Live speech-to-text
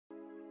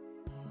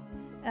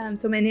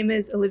So my name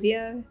is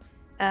Olivia.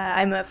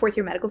 I'm a fourth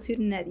year medical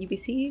student at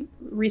UBC.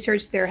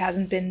 Research, there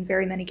hasn't been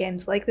very many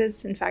games like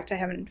this. In fact, I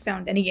haven't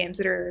found any games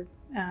that are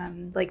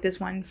like this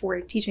one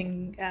for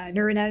teaching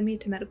neuroanatomy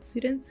to medical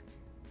students.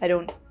 I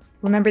don't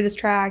remember this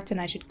tract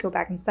and I should go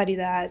back and study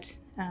that.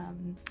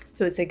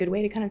 So it's a good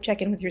way to kind of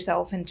check in with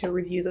yourself and to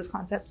review those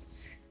concepts.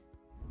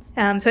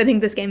 So I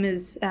think this game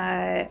is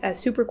a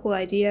super cool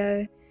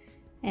idea,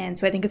 and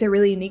so I think it's a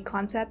really unique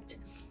concept.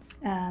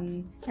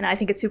 And I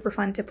think it's super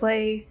fun to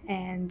play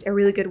and a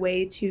really good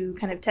way to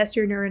kind of test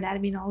your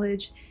neuroanatomy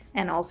knowledge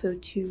and also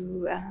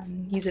to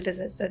use it as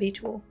a study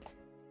tool.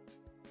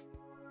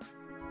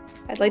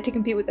 I'd like to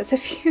compete with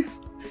SFU.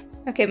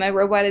 Okay, my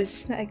robot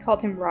is, I called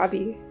him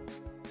Robbie.